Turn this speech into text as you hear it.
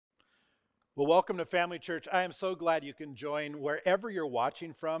Well, welcome to Family Church. I am so glad you can join wherever you're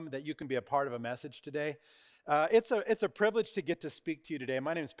watching from, that you can be a part of a message today. It's a privilege to get to speak to you today.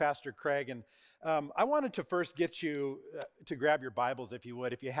 My name is Pastor Craig, and I wanted to first get you to grab your Bibles, if you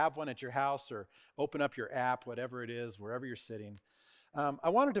would. If you have one at your house or open up your app, whatever it is, wherever you're sitting. I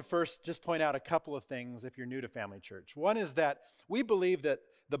wanted to first just point out a couple of things if you're new to Family Church. One is that we believe that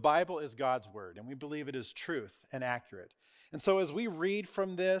the Bible is God's Word, and we believe it is truth and accurate. And so as we read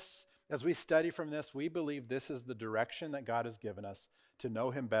from this, as we study from this, we believe this is the direction that God has given us to know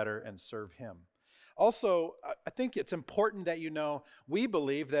Him better and serve Him. Also, I think it's important that you know we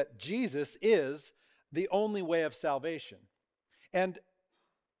believe that Jesus is the only way of salvation. And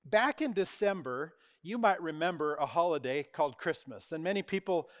back in December, you might remember a holiday called Christmas. And many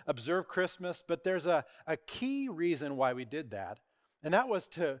people observe Christmas, but there's a key reason why we did that. And that was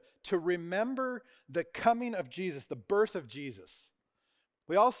to remember the coming of Jesus, the birth of Jesus.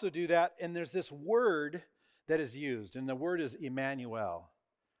 We also do that, and there's this word that is used, and the word is Emmanuel.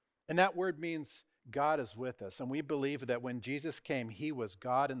 And that word means God is with us. And we believe that when Jesus came, He was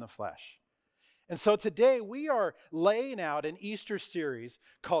God in the flesh. And so today we are laying out an Easter series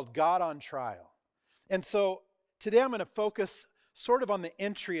called God on Trial. And so today I'm going to focus sort of on the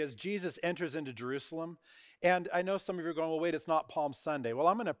entry as Jesus enters into Jerusalem. And I know some of you are going, well, wait, it's not Palm Sunday. Well,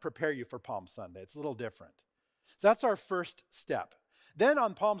 I'm going to prepare you for Palm Sunday. It's a little different. So that's our first step. Then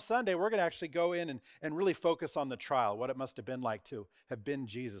on Palm Sunday, we're going to actually go in and really focus on the trial, what it must have been like to have been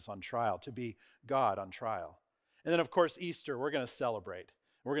Jesus on trial, to be God on trial. And then, of course, Easter, we're going to celebrate.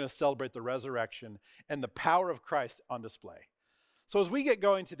 We're going to celebrate the resurrection and the power of Christ on display. So as we get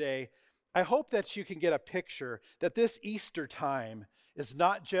going today, I hope that you can get a picture that this Easter time is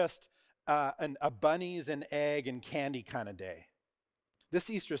not just a bunnies and egg and candy kind of day. This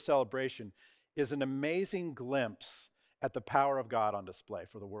Easter celebration is an amazing glimpse at the power of God on display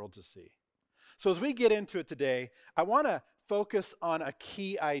for the world to see. So as we get into it today, I want to focus on a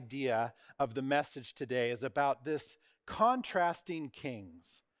key idea of the message today is about this contrasting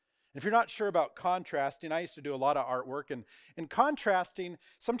kings. If you're not sure about contrasting, I used to do a lot of artwork, and in contrasting,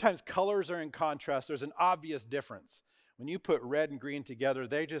 sometimes colors are in contrast. There's an obvious difference. When you put red and green together,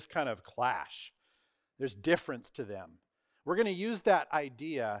 they just kind of clash. There's difference to them. We're going to use that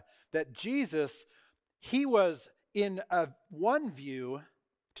idea that Jesus, He was in one view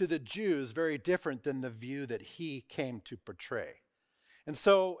to the Jews very different than the view that He came to portray. And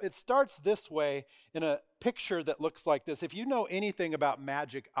so it starts this way in a picture that looks like this. If you know anything about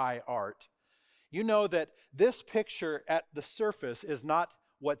magic eye art, you know that this picture at the surface is not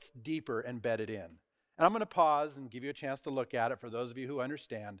what's deeper embedded in. And I'm going to pause and give you a chance to look at it for those of you who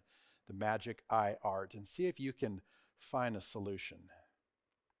understand the magic eye art and see if you can find a solution.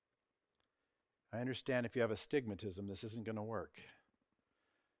 I understand if you have astigmatism, this isn't going to work.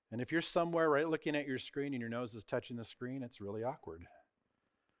 And if you're somewhere right looking at your screen and your nose is touching the screen, it's really awkward.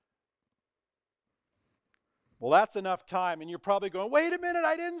 Well, that's enough time, and you're probably going, wait a minute,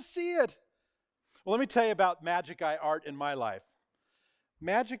 I didn't see it. Well, let me tell you about magic eye art in my life.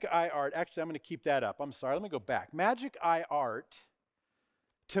 Magic eye art, actually, I'm going to keep that up. I'm sorry, let me go back. Magic eye art,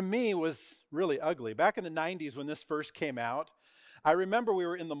 to me, was really ugly. Back in the 90s when this first came out, I remember we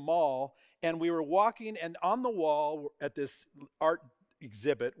were in the mall, and we were walking, and on the wall at this art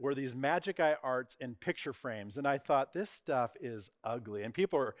exhibit were these magic eye arts in picture frames. And I thought, this stuff is ugly. And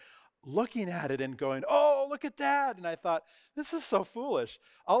people are looking at it and going, oh, look at that. And I thought, this is so foolish.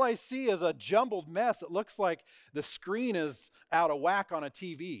 All I see is a jumbled mess. It looks like the screen is out of whack on a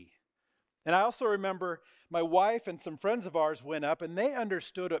TV. And I also remember my wife and some friends of ours went up, and they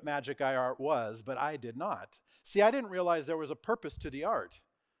understood what magic eye art was, but I did not. See, I didn't realize there was a purpose to the art.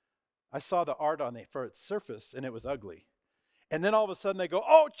 I saw the art for its surface, and it was ugly. And then all of a sudden they go,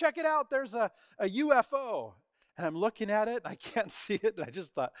 oh, check it out, there's a UFO. And I'm looking at it, and I can't see it, and I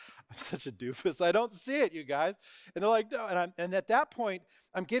just thought, I'm such a doofus. I don't see it, you guys. And they're like, no. And at that point,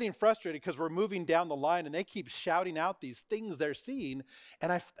 I'm getting frustrated because we're moving down the line, and they keep shouting out these things they're seeing.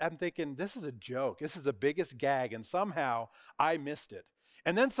 And I'm thinking, this is a joke. This is the biggest gag, and somehow I missed it.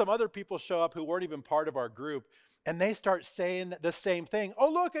 And then some other people show up who weren't even part of our group, and they start saying the same thing.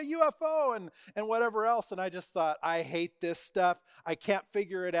 Oh, look, a UFO and whatever else. And I just thought, I hate this stuff. I can't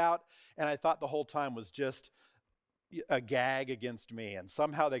figure it out. And I thought the whole time was just a gag against me. And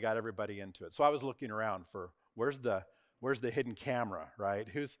somehow they got everybody into it. So I was looking around for where's the hidden camera, right?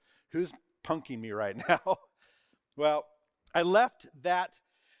 Who's punking me right now? Well, I left that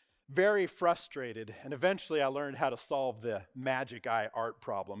very frustrated. And eventually I learned how to solve the magic eye art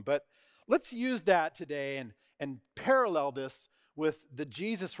problem. But let's use that today and parallel this with the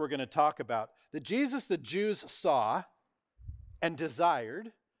Jesus we're going to talk about. The Jesus the Jews saw and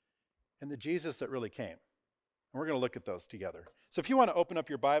desired, and the Jesus that really came. And we're going to look at those together. So if you want to open up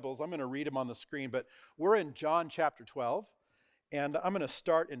your Bibles, I'm going to read them on the screen, but we're in John chapter 12, and I'm going to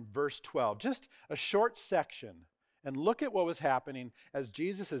start in verse 12, just a short section, and look at what was happening as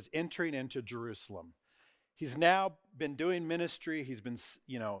Jesus is entering into Jerusalem. He's now been doing ministry. He's been,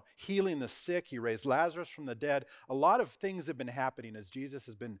 healing the sick. He raised Lazarus from the dead. A lot of things have been happening as Jesus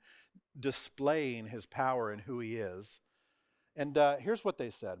has been displaying his power and who he is. And here's what they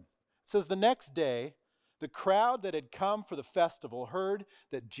said. It says, the next day, the crowd that had come for the festival heard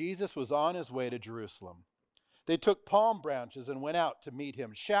that Jesus was on his way to Jerusalem. They took palm branches and went out to meet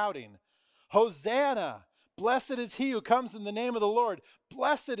him, shouting, Hosanna! Blessed is he who comes in the name of the Lord.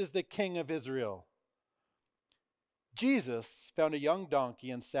 Blessed is the King of Israel. Jesus found a young donkey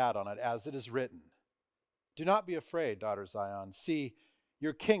and sat on it, as it is written, do not be afraid, daughter Zion. See,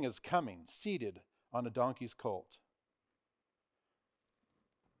 your king is coming, seated on a donkey's colt.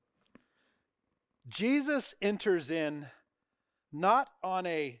 Jesus enters in not on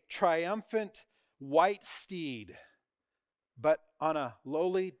a triumphant white steed, but on a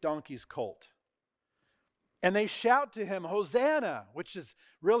lowly donkey's colt. And they shout to him, Hosanna, which is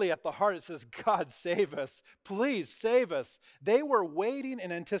really at the heart. It says, God, save us. Please save us. They were waiting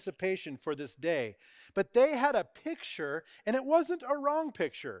in anticipation for this day. But they had a picture, and it wasn't a wrong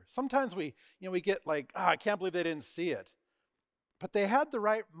picture. Sometimes we get like, I can't believe they didn't see it. But they had the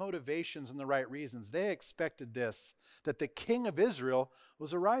right motivations and the right reasons. They expected this, that the King of Israel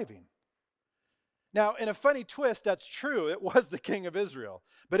was arriving. Now, in a funny twist, that's true. It was the King of Israel,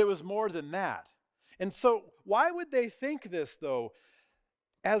 but it was more than that. And so why would they think this, though?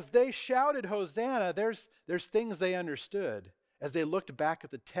 As they shouted Hosanna, there's things they understood. As they looked back at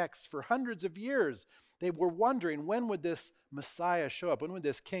the text for hundreds of years, they were wondering, when would this Messiah show up? When would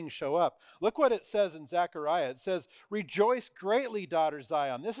this king show up? Look what it says in Zechariah. It says, rejoice greatly, daughter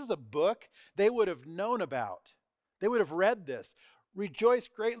Zion. This is a book they would have known about. They would have read this. Rejoice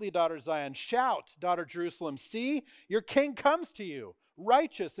greatly, daughter Zion. Shout, daughter Jerusalem. See, your king comes to you,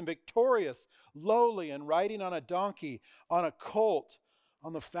 righteous and victorious, lowly and riding on a donkey, on a colt,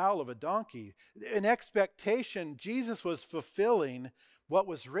 on the foal of a donkey. In expectation, Jesus was fulfilling what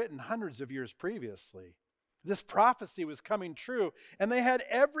was written hundreds of years previously. This prophecy was coming true, and they had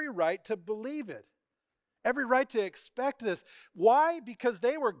every right to believe it. Every right to expect this. Why? Because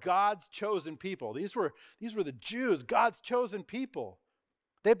they were God's chosen people. These were the Jews, God's chosen people.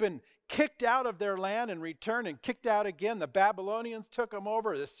 They've been kicked out of their land and returned and kicked out again. The Babylonians took them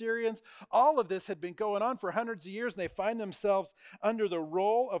over, the Syrians. All of this had been going on for hundreds of years, and they find themselves under the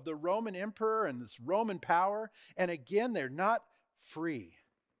role of the Roman emperor and this Roman power. And again, they're not free.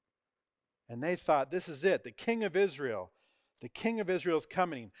 And they thought, this is it, the King of Israel. The King of Israel is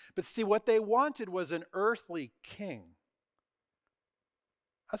coming. But see, what they wanted was an earthly king.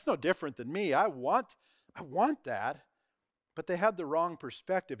 That's no different than me. I want that. But they had the wrong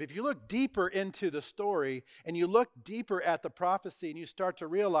perspective. If you look deeper into the story and you look deeper at the prophecy and you start to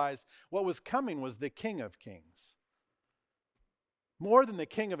realize what was coming was the King of Kings. More than the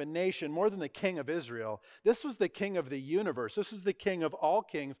king of a nation, more than the King of Israel, this was the King of the universe. This is the King of all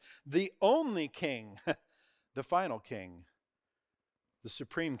kings, the only king, the final king, the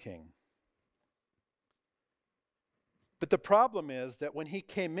supreme king. But the problem is that when he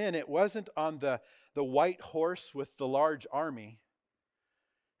came in, it wasn't on the white horse with the large army.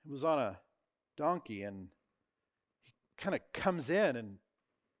 It was on a donkey, and he kind of comes in, and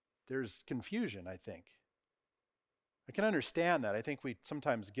there's confusion, I think. I can understand that. I think we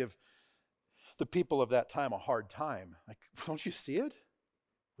sometimes give the people of that time a hard time. Like, don't you see it?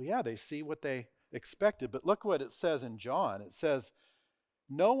 Well, yeah, they see what they expected. But look what it says in John. It says,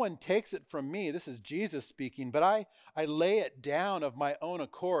 no one takes it from me. This is Jesus speaking, but I lay it down of my own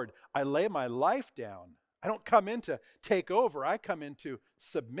accord. I lay my life down. I don't come in to take over. I come in to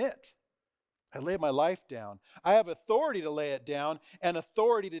submit. I lay my life down. I have authority to lay it down and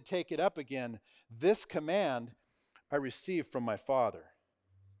authority to take it up again. This command I received from my Father.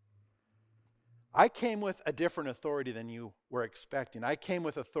 I came with a different authority than you were expecting. I came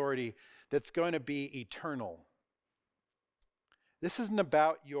with authority that's going to be eternal. This isn't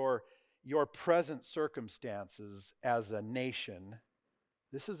about your present circumstances as a nation.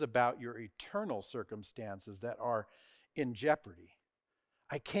 This is about your eternal circumstances that are in jeopardy.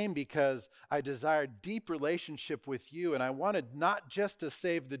 I came because I desired deep relationship with you, and I wanted not just to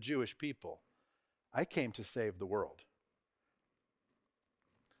save the Jewish people. I came to save the world.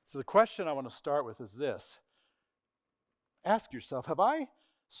 So the question I want to start with is this. Ask yourself, have I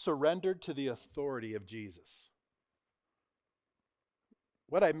surrendered to the authority of Jesus?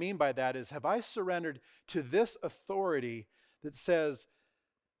 What I mean by that is, have I surrendered to this authority that says,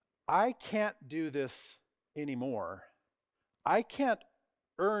 I can't do this anymore. I can't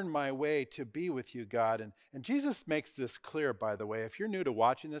earn my way to be with you, God. And Jesus makes this clear, by the way. If you're new to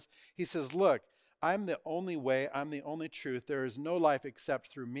watching this, he says, look, I'm the only way, I'm the only truth. There is no life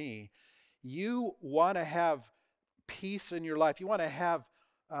except through me. You want to have peace in your life. You want to have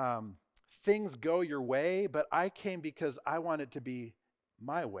things go your way, but I came because I want it to be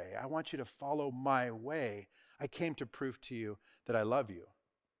my way. I want you to follow my way. I came to prove to you that I love you.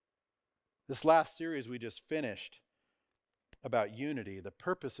 This last series we just finished about unity, the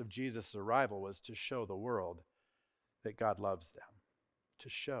purpose of Jesus' arrival was to show the world that God loves them, to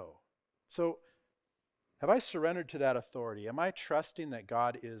show. So, have I surrendered to that authority? Am I trusting that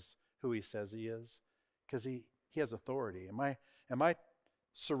God is who he says he is? Because he has authority. Am I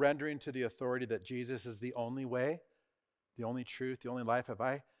surrendering to the authority that Jesus is the only way, the only truth, the only life? Have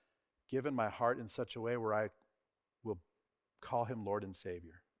I given my heart in such a way where I will call him Lord and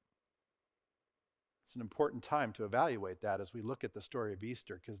Savior? It's an important time to evaluate that as we look at the story of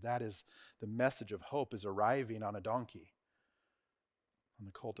Easter, because that is the message of hope is arriving on a donkey, on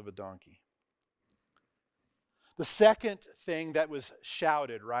the colt of a donkey. The second thing that was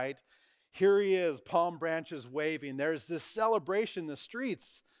shouted, right? Here he is, palm branches waving. There's this celebration in the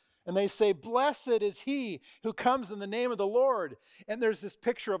streets. And they say, blessed is he who comes in the name of the Lord. And there's this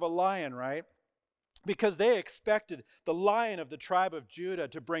picture of a lion, right? Because they expected the Lion of the tribe of Judah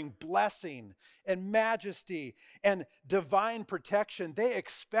to bring blessing and majesty and divine protection. They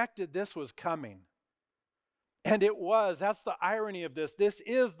expected this was coming. And it was. That's the irony of this. This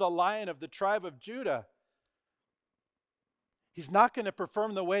is the Lion of the tribe of Judah. He's not going to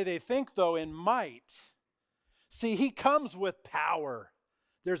perform the way they think, though, in might. See, he comes with power.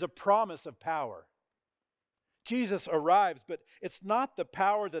 There's a promise of power. Jesus arrives, but it's not the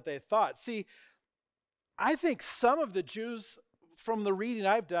power that they thought. See, I think some of the Jews, from the reading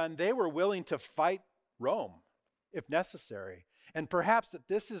I've done, they were willing to fight Rome if necessary. And perhaps that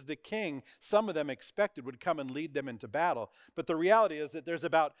this is the king some of them expected would come and lead them into battle. But the reality is that there's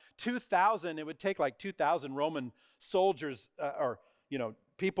about 2,000, it would take like 2,000 Roman soldiers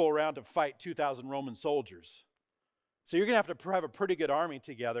people around to fight 2,000 Roman soldiers. So you're going to have a pretty good army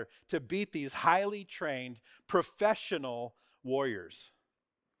together to beat these highly trained professional warriors.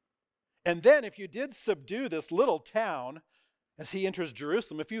 And then if you did subdue this little town as he enters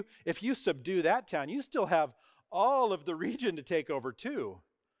Jerusalem, if you subdue that town, you still have all of the region to take over too.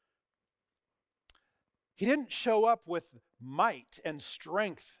 He didn't show up with might and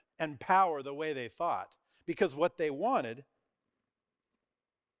strength and power the way they thought, because what they wanted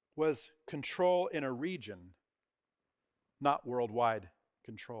was control in a region, not worldwide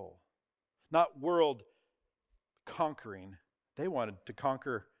control, not world conquering. They wanted to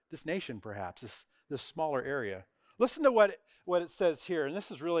conquer this nation, perhaps, this smaller area. Listen to what it says here, and this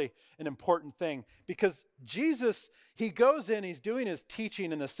is really an important thing, because Jesus, he goes in, he's doing his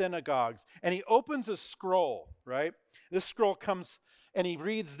teaching in the synagogues, and he opens a scroll, right? This scroll comes, and he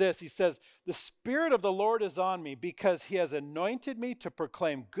reads this. He says, the Spirit of the Lord is on me, because he has anointed me to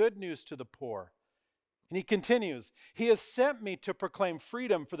proclaim good news to the poor. And he continues, he has sent me to proclaim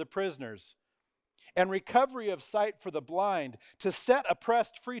freedom for the prisoners and recovery of sight for the blind, to set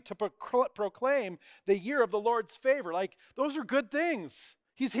oppressed free, to proclaim the year of the Lord's favor. Like, those are good things.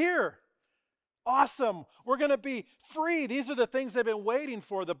 He's here. Awesome. We're going to be free. These are the things they've been waiting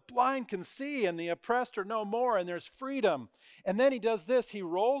for. The blind can see and the oppressed are no more, and there's freedom. And then he does this. He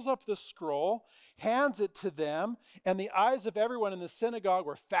rolls up the scroll, hands it to them, and the eyes of everyone in the synagogue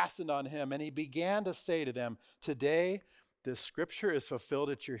were fastened on him. And he began to say to them, today this scripture is fulfilled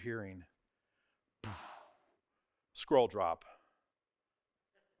at your hearing. Scroll drop.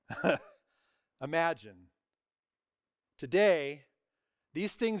 Imagine. Today,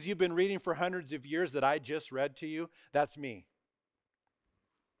 these things you've been reading for hundreds of years that I just read to you, that's me.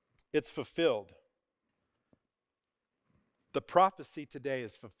 It's fulfilled. The prophecy today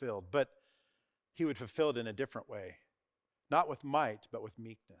is fulfilled, but he would fulfill it in a different way. Not with might, but with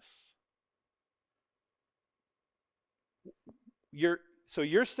meekness. So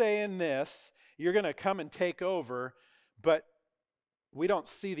you're saying this, you're going to come and take over, but we don't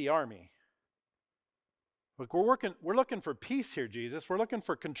see the army. Look, we're looking for peace here, Jesus. We're looking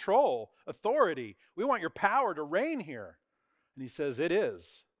for control, authority. We want your power to reign here. And he says, it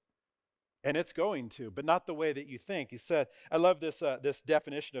is. And it's going to, but not the way that you think. He said, I love this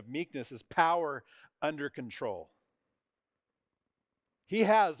definition of meekness is power under control. He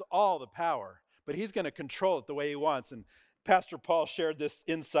has all the power, but he's going to control it the way he wants. And Pastor Paul shared this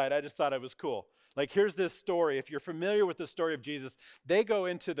insight. I just thought it was cool. Like, here's this story. If you're familiar with the story of Jesus, they go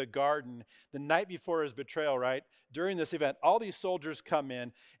into the garden the night before his betrayal, right? During this event, all these soldiers come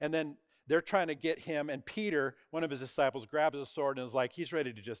in, and then they're trying to get him. And Peter, one of his disciples, grabs a sword and is like, he's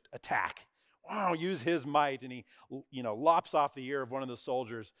ready to just attack. Wow, use his might. And he, lops off the ear of one of the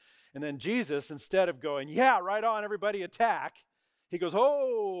soldiers. And then Jesus, instead of going, yeah, right on, everybody attack, he goes,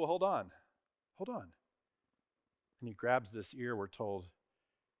 oh, hold on. And he grabs this ear, we're told,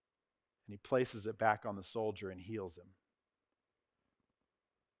 and he places it back on the soldier and heals him.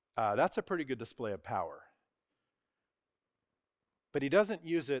 That's a pretty good display of power. But he doesn't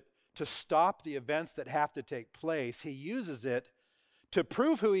use it to stop the events that have to take place. He uses it to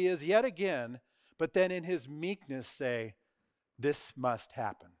prove who he is yet again, but then in his meekness say, this must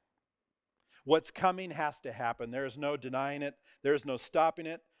happen. What's coming has to happen. There is no denying it. There is no stopping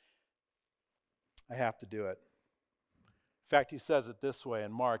it. I have to do it. In fact, he says it this way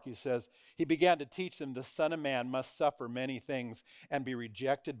in Mark. He says, he began to teach them the Son of Man must suffer many things and be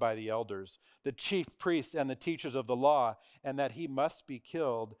rejected by the elders, the chief priests and the teachers of the law, and that he must be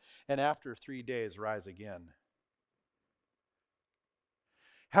killed and after 3 days rise again.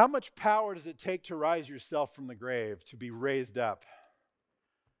 How much power does it take to rise yourself from the grave, to be raised up?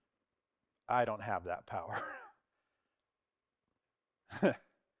 I don't have that power.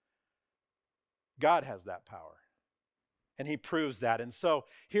 God has that power. And he proves that. And so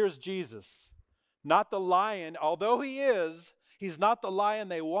here's Jesus, not the lion, although he is, he's not the lion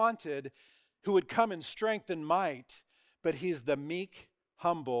they wanted who would come in strength and might, but he's the meek,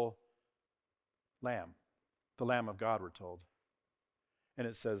 humble lamb, the Lamb of God, we're told. And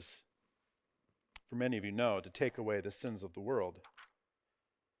it says, for many of you know, to take away the sins of the world.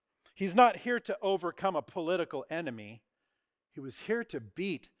 He's not here to overcome a political enemy. He was here to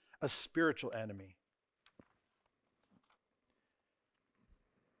beat a spiritual enemy.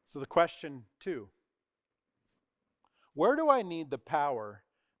 So the question, too, where do I need the power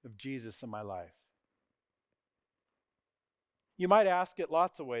of Jesus in my life? You might ask it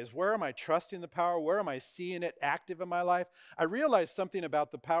lots of ways. Where am I trusting the power? Where am I seeing it active in my life? I realized something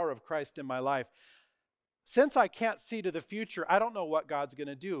about the power of Christ in my life. Since I can't see to the future, I don't know what God's going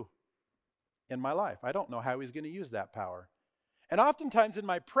to do in my life. I don't know how he's going to use that power. And oftentimes in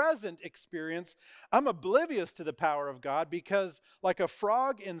my present experience, I'm oblivious to the power of God because like a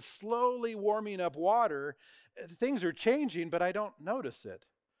frog in slowly warming up water, things are changing, but I don't notice it.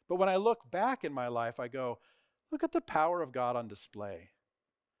 But when I look back in my life, I go, look at the power of God on display.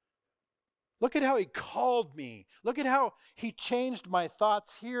 Look at how he called me. Look at how he changed my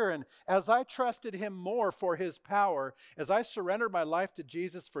thoughts here. And as I trusted him more for his power, as I surrendered my life to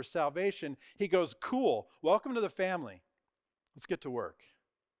Jesus for salvation, he goes, cool, welcome to the family. Let's get to work.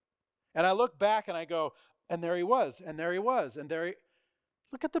 And I look back and I go, and there he was, and there he was, and there he...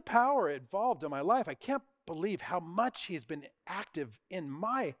 Look at the power involved in my life. I can't believe how much he's been active in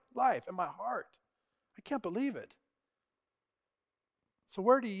my life, in my heart. I can't believe it. So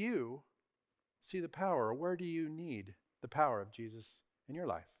where do you see the power, or where do you need the power of Jesus in your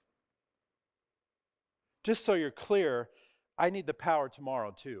life? Just so you're clear, I need the power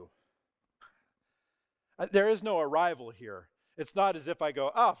tomorrow too. There is no arrival here. It's not as if I go,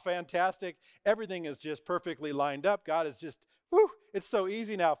 oh, fantastic, everything is just perfectly lined up. God is just, whew, it's so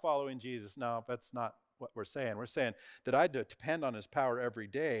easy now following Jesus. No, that's not what we're saying. We're saying that I depend on his power every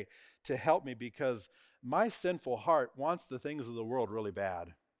day to help me because my sinful heart wants the things of the world really bad.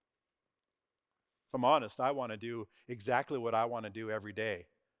 If I'm honest, I want to do exactly what I want to do every day.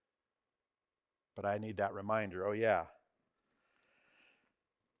 But I need that reminder, oh yeah,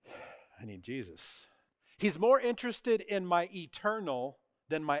 I need Jesus. He's more interested in my eternal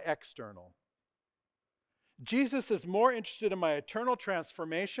than my external. Jesus is more interested in my eternal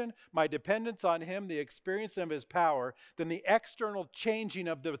transformation, my dependence on him, the experience of his power, than the external changing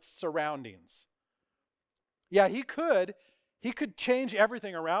of the surroundings. Yeah, he could change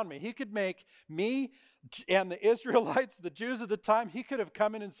everything around me. He could make me and the Israelites, the Jews of the time, he could have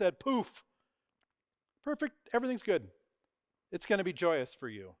come in and said, poof, perfect, everything's good. It's going to be joyous for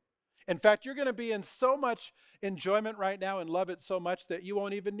you. In fact, you're going to be in so much enjoyment right now and love it so much that you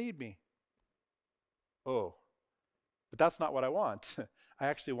won't even need me. Oh, but that's not what I want. I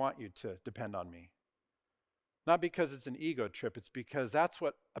actually want you to depend on me. Not because it's an ego trip, it's because that's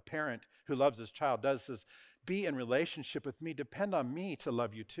what a parent who loves his child does, is be in relationship with me, depend on me to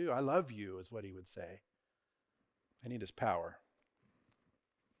love you too. I love you is what he would say. I need his power.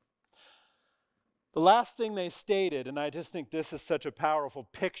 The last thing they stated, and I just think this is such a powerful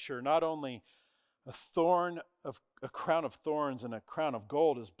picture, not only a crown of thorns and a crown of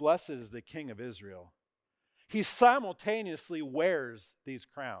gold, is blessed is the King of Israel. He simultaneously wears these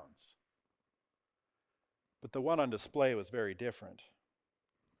crowns. but the one on display was very different.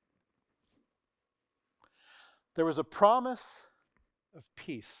 There was a promise of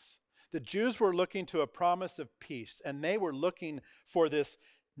peace. The Jews were looking to a promise of peace, and they were looking for this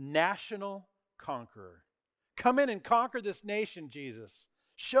national conqueror. Come in and conquer this nation, Jesus.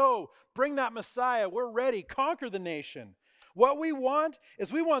 Bring that Messiah. We're ready. Conquer the nation. What we want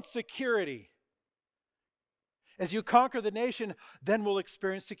is we want security. As you conquer the nation, then we'll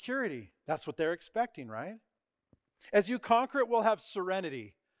experience security. That's what they're expecting, right? As you conquer it, we'll have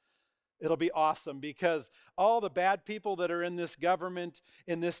serenity. It'll be awesome because all the bad people that are in this government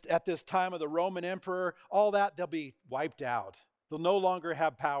at this time of the Roman emperor, all that, they'll be wiped out. They'll no longer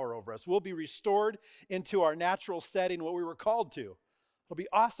have power over us. We'll be restored into our natural setting, what we were called to. It'll be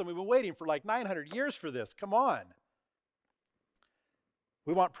awesome. We've been waiting for like 900 years for this. Come on.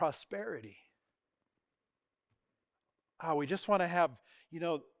 We want prosperity. We just want to have,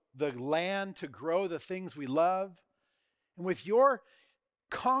 the land to grow the things we love. And with your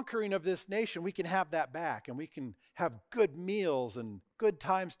conquering of this nation, we can have that back, and we can have good meals and good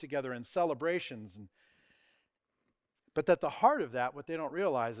times together and celebrations. But at the heart of that, what they don't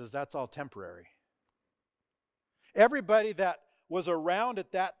realize is that's all temporary. Everybody that was around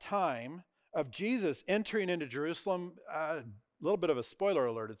at that time of Jesus entering into Jerusalem, a little bit of a spoiler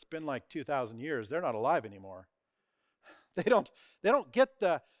alert, it's been like 2,000 years. They're not alive anymore. They don't get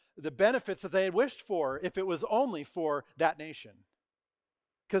the benefits that they had wished for if it was only for that nation.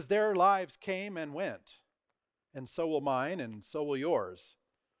 Because their lives came and went. And so will mine, and so will yours.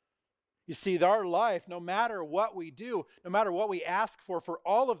 You see, our life, no matter what we do, no matter what we ask for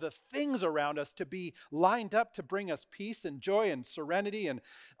all of the things around us to be lined up to bring us peace and joy and serenity and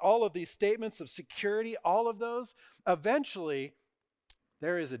all of these statements of security, all of those, eventually,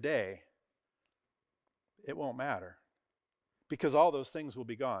 there is a day it won't matter. Because all those things will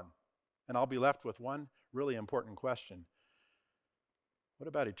be gone. And I'll be left with one really important question. What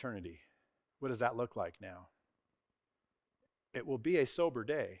about eternity? What does that look like now? It will be a sober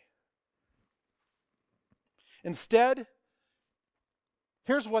day. Instead,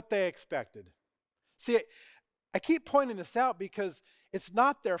 here's what they expected. See, I keep pointing this out because it's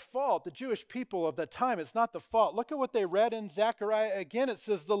not their fault. The Jewish people of the time, it's not the fault. Look at what they read in Zechariah again. It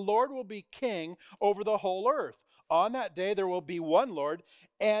says, the Lord will be king over the whole earth. On that day, there will be one Lord,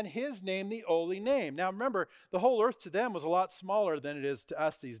 and his name the only name. Now remember, the whole earth to them was a lot smaller than it is to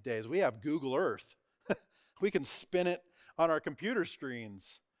us these days. We have Google Earth. We can spin it on our computer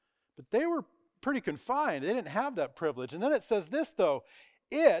screens. But they were pretty confined. They didn't have that privilege. And then it says this, though,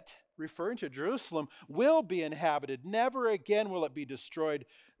 it, referring to Jerusalem, will be inhabited. Never again will it be destroyed.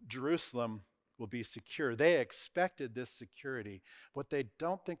 Jerusalem will be secure. They expected this security. What they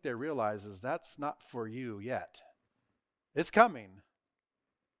don't think they realize is that's not for you yet. It's coming.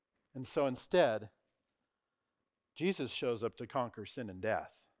 And so instead, Jesus shows up to conquer sin and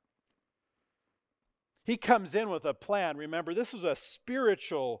death. He comes in with a plan. Remember, this is a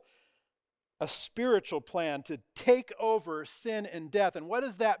spiritual plan to take over sin and death. And what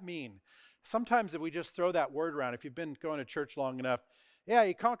does that mean? Sometimes if we just throw that word around, if you've been going to church long enough, yeah,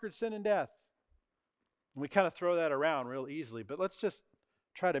 he conquered sin and death. And we kind of throw that around real easily, but let's just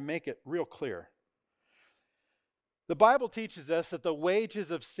try to make it real clear. The Bible teaches us that the wages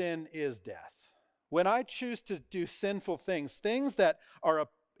of sin is death. When I choose to do sinful things, things that are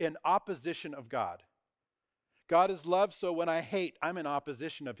in opposition of God. God is love, so when I hate, I'm in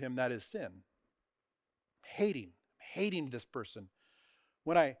opposition of him. That is sin. Hating this person.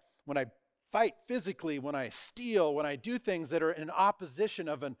 When I fight physically, when I steal, when I do things that are in opposition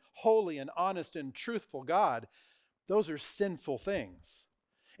of an holy and honest and truthful God, those are sinful things.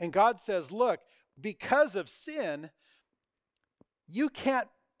 And God says, look, because of sin, you can't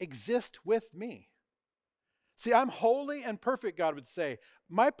exist with me. See, I'm holy and perfect, God would say.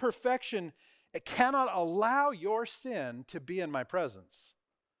 My perfection, it cannot allow your sin to be in my presence.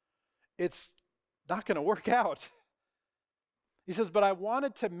 It's not going to work out. He says, but I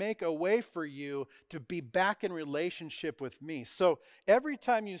wanted to make a way for you to be back in relationship with me. So every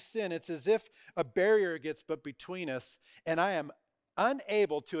time you sin, it's as if a barrier gets put between us, and I am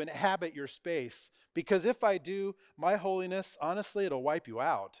unable to inhabit your space. Because if I do, my holiness, honestly, it'll wipe you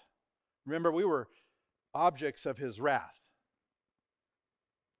out. Remember, we were objects of his wrath.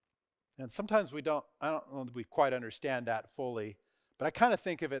 And sometimes I don't know that we quite understand that fully, but I kind of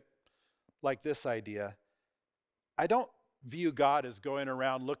think of it like this idea. I don't view God as going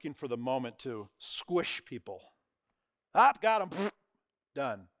around looking for the moment to squish people. Got him,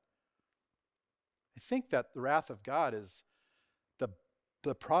 done. I think that the wrath of God is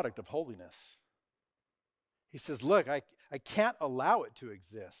the product of holiness. He says, look, I can't allow it to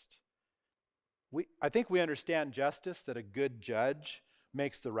exist. I think we understand justice, that a good judge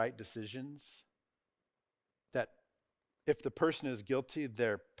makes the right decisions, that if the person is guilty,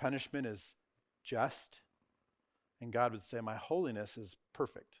 their punishment is just. And God would say, my holiness is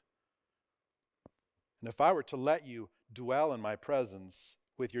perfect. And if I were to let you dwell in my presence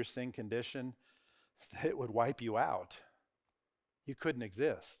with your sin condition, it would wipe you out. You couldn't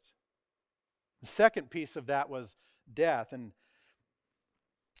exist. The second piece of that was death. And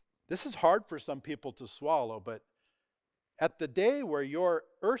this is hard for some people to swallow, but at the day where your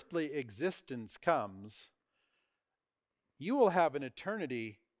earthly existence comes, you will have an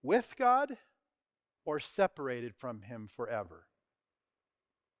eternity with God or separated from Him forever.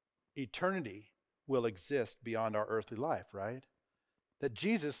 Eternity will exist beyond our earthly life, right? That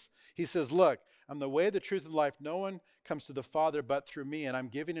Jesus, He says, look, I'm the way, the truth, and life. No one comes to the Father but through me, and I'm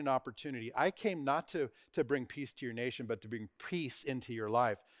giving an opportunity. I came not to bring peace to your nation, but to bring peace into your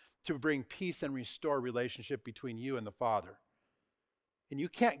life, to bring peace and restore relationship between you and the Father. And you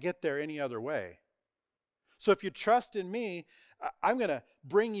can't get there any other way. So if you trust in me, I'm going to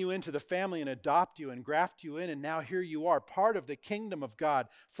bring you into the family and adopt you and graft you in, and now here you are, part of the kingdom of God,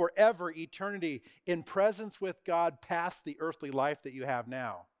 forever, eternity, in presence with God past the earthly life that you have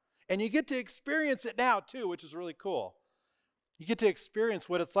now. And you get to experience it now too, which is really cool. You get to experience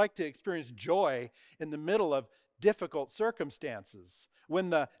what it's like to experience joy in the middle of difficult circumstances. When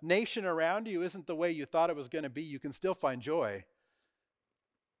the nation around you isn't the way you thought it was going to be, you can still find joy.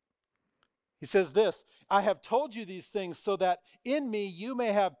 He says this, I have told you these things so that in me you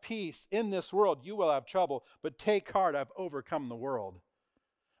may have peace. In this world you will have trouble, but take heart, I've overcome the world.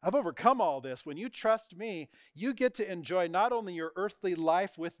 I've overcome all this. When you trust me, you get to enjoy not only your earthly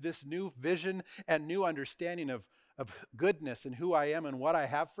life with this new vision and new understanding of goodness and who I am and what I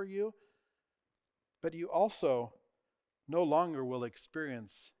have for you, but you also no longer will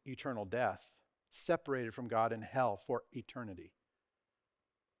experience eternal death, separated from God in hell for eternity.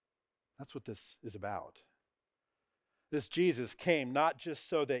 That's what this is about. This Jesus came not just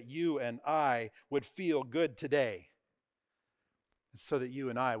so that you and I would feel good today. It's so that you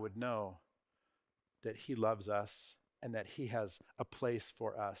and I would know that He loves us and that He has a place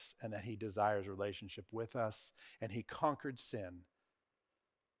for us and that He desires relationship with us, and He conquered sin.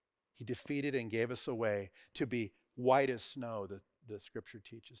 He defeated and gave us a way to be white as snow, the Scripture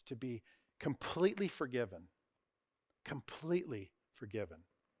teaches, to be completely forgiven,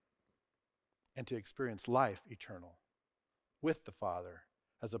 and to experience life eternal with the Father,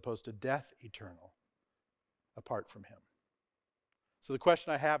 as opposed to death eternal apart from Him. So the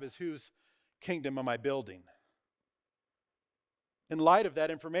question I have is, whose kingdom am I building? In light of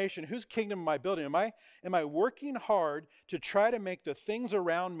that information, whose kingdom am I building? Am I working hard to try to make the things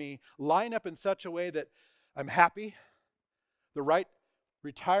around me line up in such a way that I'm happy, the right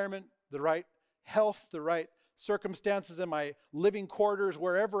retirement, the right health, the right circumstances in my living quarters,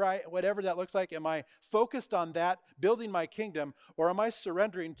 whatever that looks like? Am I focused on that, building my kingdom, or am I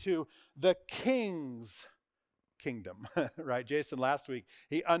surrendering to the King's kingdom? Right? Jason last week,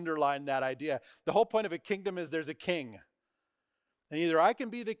 he underlined that idea. The whole point of a kingdom is there's a king. And either I can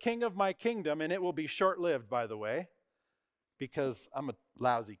be the king of my kingdom, and it will be short-lived, by the way, because I'm a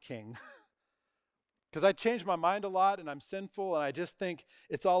lousy king. Because I change my mind a lot, and I'm sinful, and I just think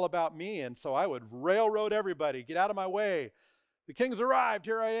it's all about me, and so I would railroad everybody. Get out of my way. The king's arrived.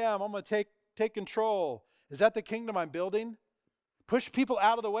 Here I am. I'm going to take control. Is that the kingdom I'm building? Push people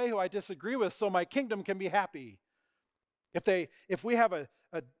out of the way who I disagree with so my kingdom can be happy. If we have a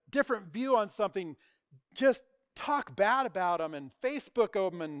different view on something, just talk bad about them and Facebook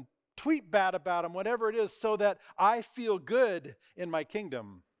them and tweet bad about them, whatever it is, so that I feel good in my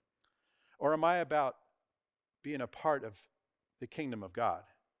kingdom. Or am I about being a part of the kingdom of God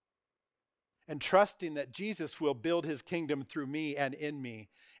and trusting that Jesus will build His kingdom through me and in me,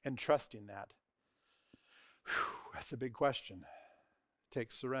 and trusting that? That's a big question. It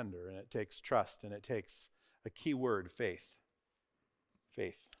takes surrender, and it takes trust, and it takes a key word, faith.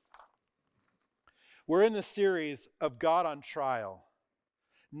 Faith. We're in the series of God on trial.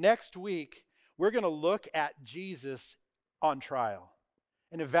 Next week, we're going to look at Jesus on trial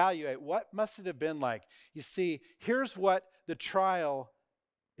and evaluate what must it have been like. You see, here's what the trial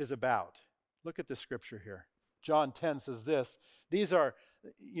is about. Look at the scripture here. John 10 says this. These are,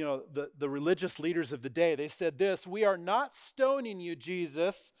 the religious leaders of the day. They said this, we are not stoning you,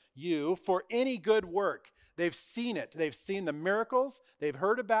 Jesus, for any good work. They've seen it. They've seen the miracles. They've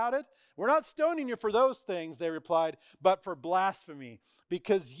heard about it. We're not stoning you for those things, they replied, but for blasphemy,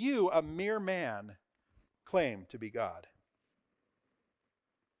 because you, a mere man, claim to be God.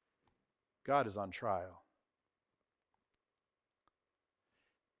 God is on trial.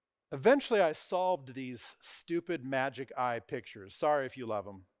 Eventually, I solved these stupid magic eye pictures. Sorry if you love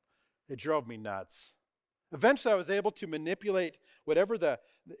them. It drove me nuts. Eventually, I was able to manipulate whatever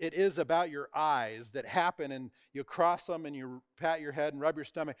it is about your eyes that happen, and you cross them and you pat your head and rub your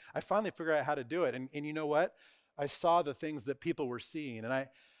stomach. I finally figured out how to do it. And you know what? I saw the things that people were seeing.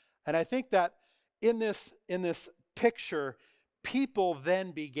 And I think that in this picture, people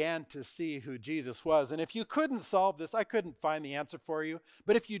then began to see who Jesus was. And if you couldn't solve this, I couldn't find the answer for you.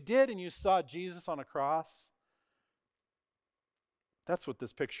 But if you did and you saw Jesus on a cross, that's what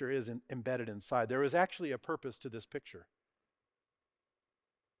this picture is embedded inside. There is actually a purpose to this picture.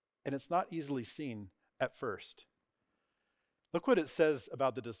 And it's not easily seen at first. Look what it says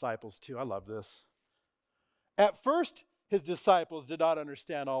about the disciples too. I love this. At first, his disciples did not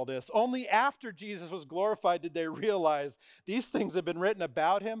understand all this. Only after Jesus was glorified did they realize these things have been written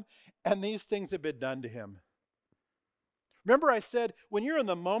about him and these things have been done to him. Remember I said, when you're in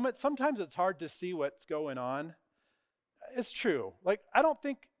the moment, sometimes it's hard to see what's going on. It's true. Like, I don't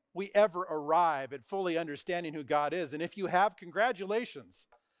think we ever arrive at fully understanding who God is. And if you have, congratulations.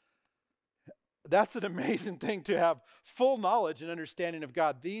 That's an amazing thing to have full knowledge and understanding of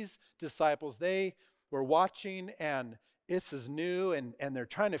God. These disciples, they were watching and this is new and they're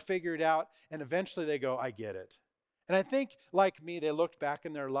trying to figure it out. And eventually they go, I get it. And I think like me, they looked back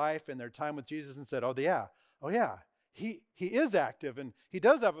in their life and their time with Jesus and said, oh yeah, he is active and he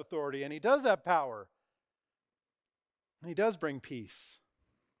does have authority and he does have power. And he does bring peace.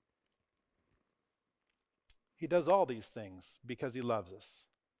 He does all these things because he loves us.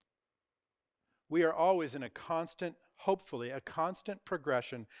 We are always in a constant, hopefully, a constant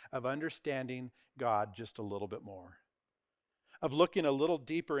progression of understanding God just a little bit more, of looking a little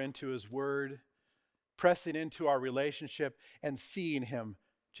deeper into his word, pressing into our relationship, and seeing him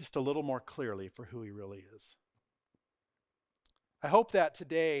just a little more clearly for who he really is. I hope that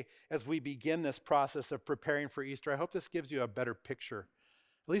today, as we begin this process of preparing for Easter, I hope this gives you a better picture,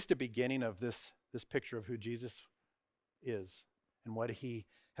 at least a beginning of this picture of who Jesus is and what he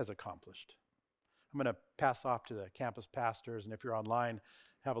has accomplished. I'm going to pass off to the campus pastors, and if you're online,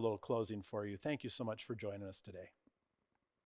 have a little closing for you. Thank you so much for joining us today.